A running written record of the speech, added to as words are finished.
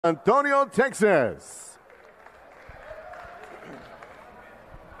Antonio, Texas.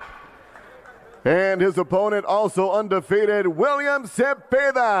 And his opponent, also undefeated, William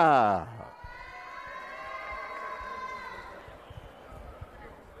Cepeda.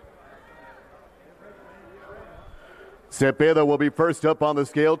 Cepeda will be first up on the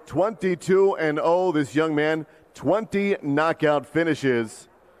scale, 22-0. This young man, 20 knockout finishes,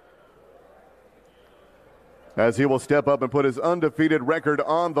 as he will step up and put his undefeated record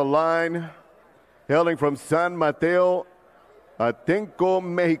on the line, hailing from San Mateo, Atenco,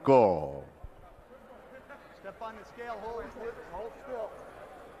 Mexico. Step on the scale, hold still.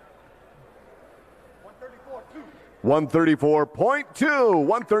 134.2.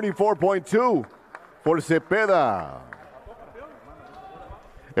 134.2 for Cepeda.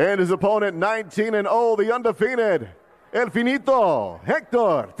 And his opponent, 19-0, the undefeated, El Finito,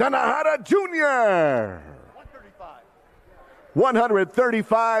 Hector Tanahara Jr.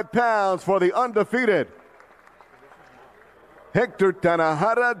 135 pounds for the undefeated Hector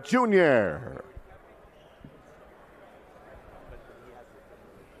Tanahara Jr.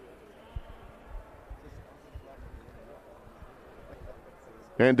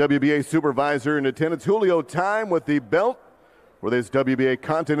 And WBA supervisor in attendance, Julio Time, with the belt for this WBA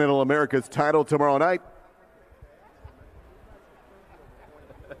Continental Americas title tomorrow night.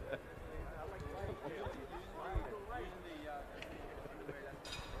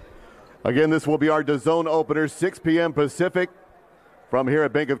 Again, this will be our Dazn opener, 6 p.m. Pacific, from here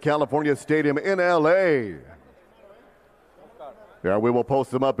at Bank of California Stadium in L.A. Yeah, we will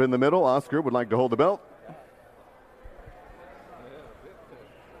post them up in the middle. Oscar would like to hold the belt.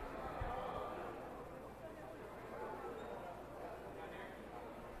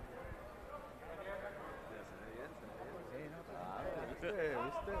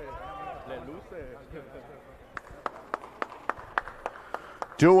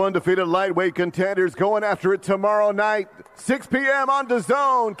 Two undefeated lightweight contenders going after it tomorrow night, 6 p.m. on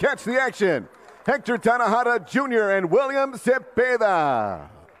Dazn. Catch the action. Hector Tanahara Jr. and William Cepeda.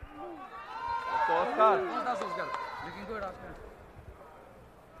 Looking good, Oscar.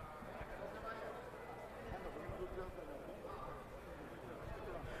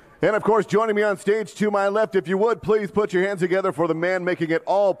 And of course, joining me on stage to my left, if you would, please put your hands together for the man making it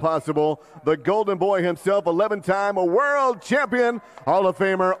all possible, the Golden Boy himself, 11-time world champion, Hall of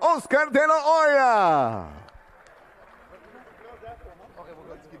Famer, Oscar De La Hoya. Okay,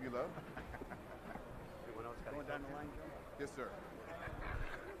 we'll just give you love. Yes, sir.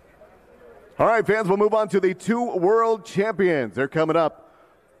 All right, fans, we'll move on to the two world champions. They're coming up.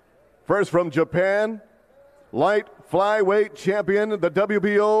 First from Japan, light flyweight champion, the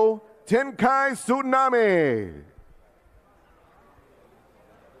WBO, Tenkai Tsunami.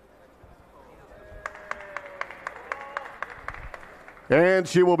 And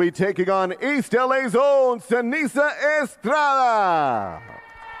she will be taking on East LA's own Seniesa Estrada.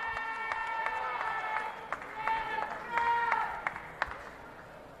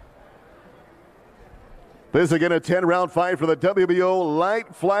 This is again a 10-round fight for the WBO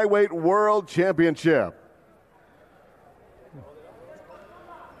Light Flyweight World Championship.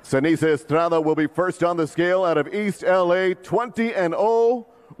 Seniesa Estrada will be first on the scale out of East LA, 20-0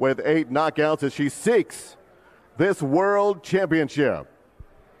 with 8 knockouts as she seeks this world championship.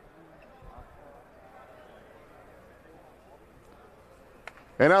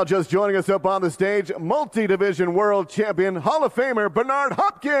 And now just joining us up on the stage, multi-division world champion, Hall of Famer Bernard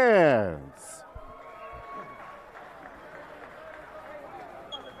Hopkins.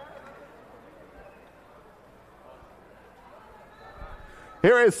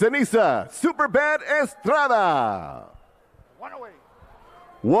 Here is Seniesa Superbad Estrada. 108.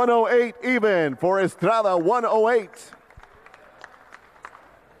 108 even for Estrada, 108.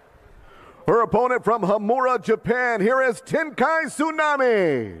 Her opponent from Hamura, Japan, here is Tenkai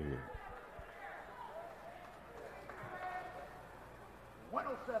Tsunami.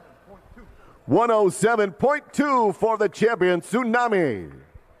 107.2. 107.2 for the champion, Tsunami.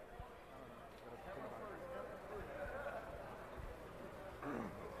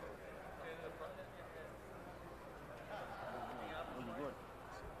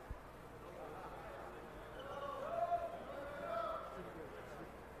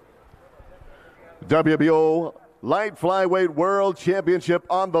 WBO Light Flyweight World Championship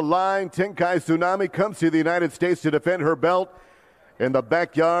on the line. Tenkai Tsunami comes to the United States to defend her belt in the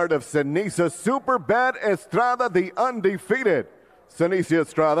backyard of Seniesa Superbad Estrada, the undefeated Seniesa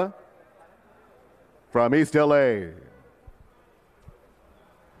Estrada from East LA.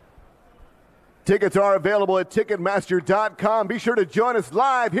 Tickets are available at Ticketmaster.com. Be sure to join us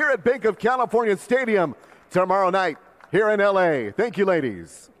live here at Bank of California Stadium tomorrow night. here in LA. Thank you,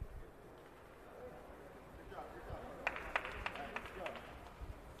 ladies.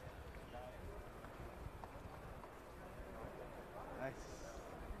 Nice.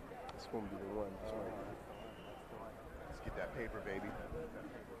 This won't be the one. Let's get that paper, baby.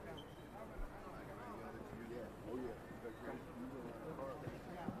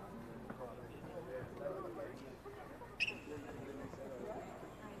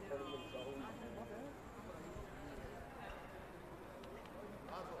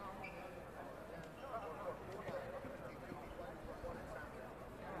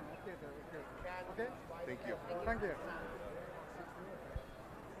 Okay? Thank you. Thank you.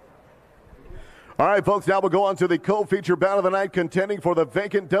 All right, folks, now we'll go on to the co-feature bout of the night, contending for the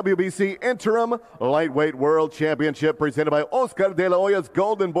vacant WBC Interim Lightweight World Championship presented by Oscar de la Hoya's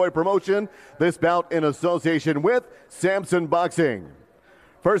Golden Boy Promotion. This bout in association with Samson Boxing.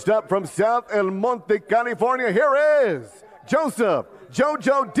 First up from South El Monte, California, here is Joseph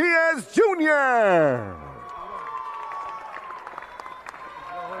Jojo Diaz Jr.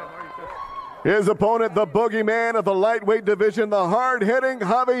 His opponent, the boogeyman of the lightweight division, the hard-hitting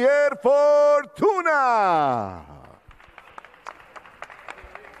Javier Fortuna.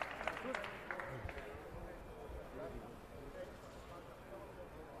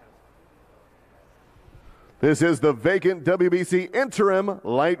 This is the vacant WBC Interim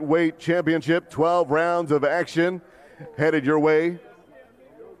Lightweight Championship. 12 rounds of action headed your way.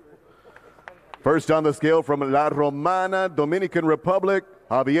 First on the scale from La Romana, Dominican Republic,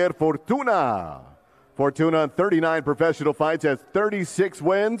 Javier Fortuna. Fortuna, 39 professional fights, has 36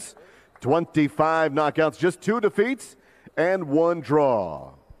 wins, 25 knockouts, just 2 defeats, and 1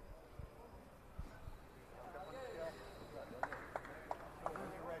 draw.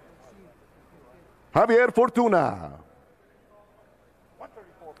 Javier Fortuna.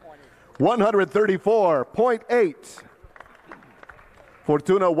 134.8.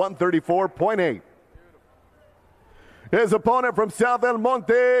 Fortuna, 134.8. His opponent from South El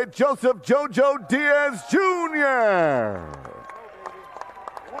Monte, Joseph Jojo Diaz Jr.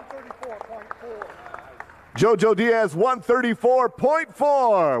 134.4. Jojo Diaz,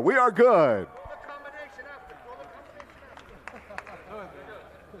 134.4. We are good.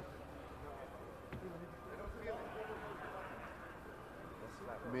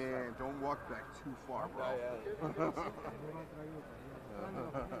 Man, don't walk back too far, bro.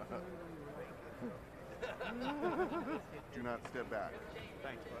 Do not step back.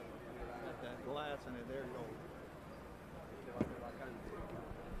 Thanks, bud. Got that glass in it. There you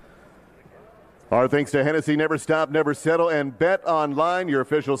go. Our thanks to Hennessy, Never Stop, Never Settle, and Bet Online, your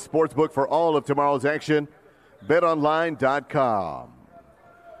official sports book for all of tomorrow's action. BetOnline.com.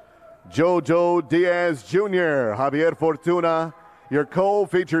 Jojo Diaz Jr., Javier Fortuna, your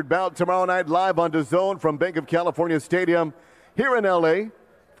co-featured bout tomorrow night live on DAZN from Bank of California Stadium here in LA.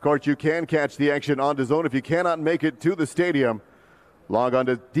 Of course, you can catch the action on DAZN if you cannot make it to the stadium. Log on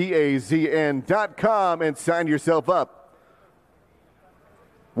to DAZN.com and sign yourself up.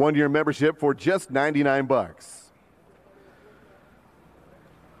 1-year membership for just $99.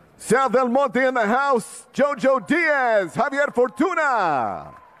 South El Monte in the house, Jojo Diaz, Javier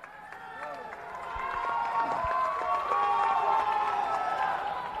Fortuna.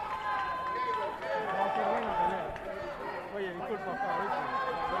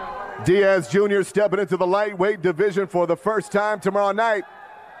 Diaz Jr. stepping into the lightweight division for the first time tomorrow night,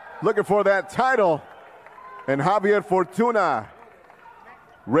 looking for that title. And Javier Fortuna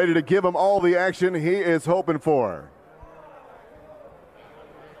ready to give him all the action he is hoping for.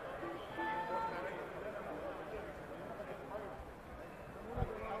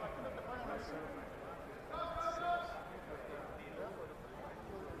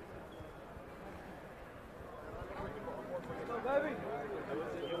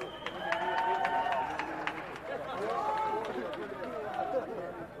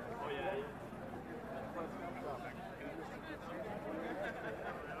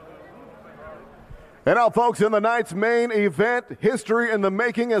 And now, folks, in the night's main event, history in the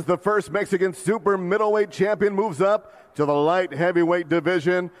making as the first Mexican super middleweight champion moves up to the light heavyweight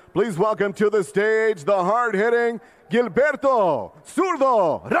division. Please welcome to the stage the hard-hitting Gilberto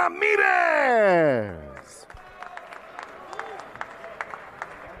Zurdo Ramirez.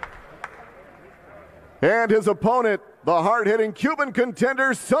 And his opponent, the hard-hitting Cuban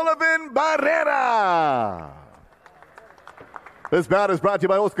contender Sullivan Barrera. This bout is brought to you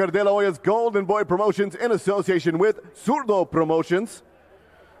by Oscar de la Hoya's Golden Boy Promotions in association with Zurdo Promotions.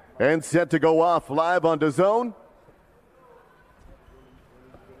 And set to go off live on DAZN.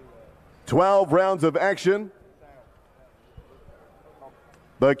 12 rounds of action.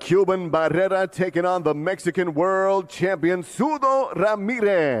 The Cuban Barrera taking on the Mexican world champion Zurdo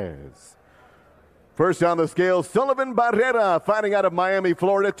Ramirez. First on the scale, Sullivan Barrera, fighting out of Miami,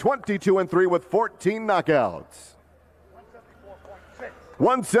 Florida, 22-3 with 14 knockouts.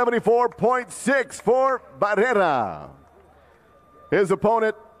 174.6 for Barrera. His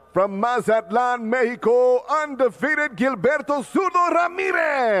opponent from Mazatlan, Mexico, undefeated Gilberto Zurdo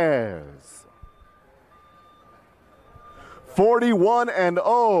Ramirez.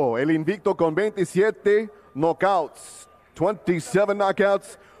 41-0, el invicto con 27 knockouts, 27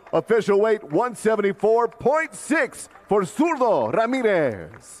 knockouts. Official weight 174.6 for Zurdo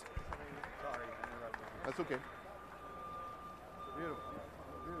Ramirez. That's okay. Beautiful.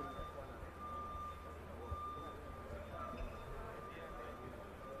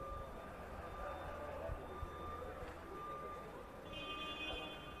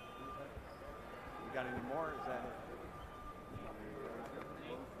 You got any more? Is that it?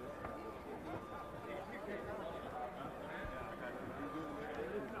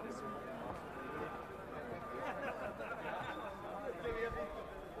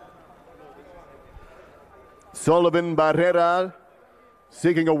 Sullivan Barrera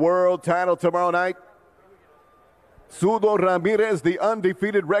seeking a world title tomorrow night. Zurdo Ramirez, the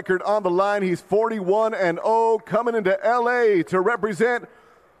undefeated record on the line. He's 41-0, coming into LA to represent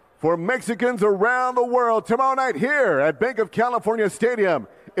for Mexicans around the world tomorrow night here at Bank of California Stadium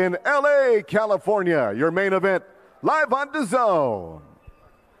in LA, California. Your main event live on Dazn.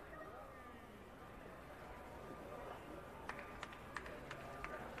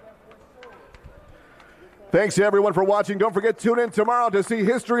 Thanks to everyone for watching. Don't forget, tune in tomorrow to see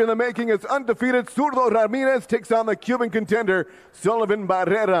history in the making as undefeated Zurdo Ramirez takes on the Cuban contender Sullivan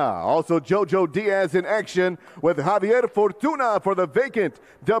Barrera. Also, Jojo Diaz in action with Javier Fortuna for the vacant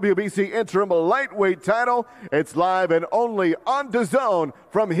WBC interim lightweight title. It's live and only on Dazn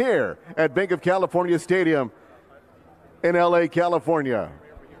from here at Bank of California Stadium in LA, California.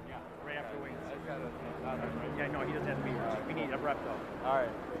 Right after weights. Yeah, no, he doesn't have to be. We need a rep though. All right.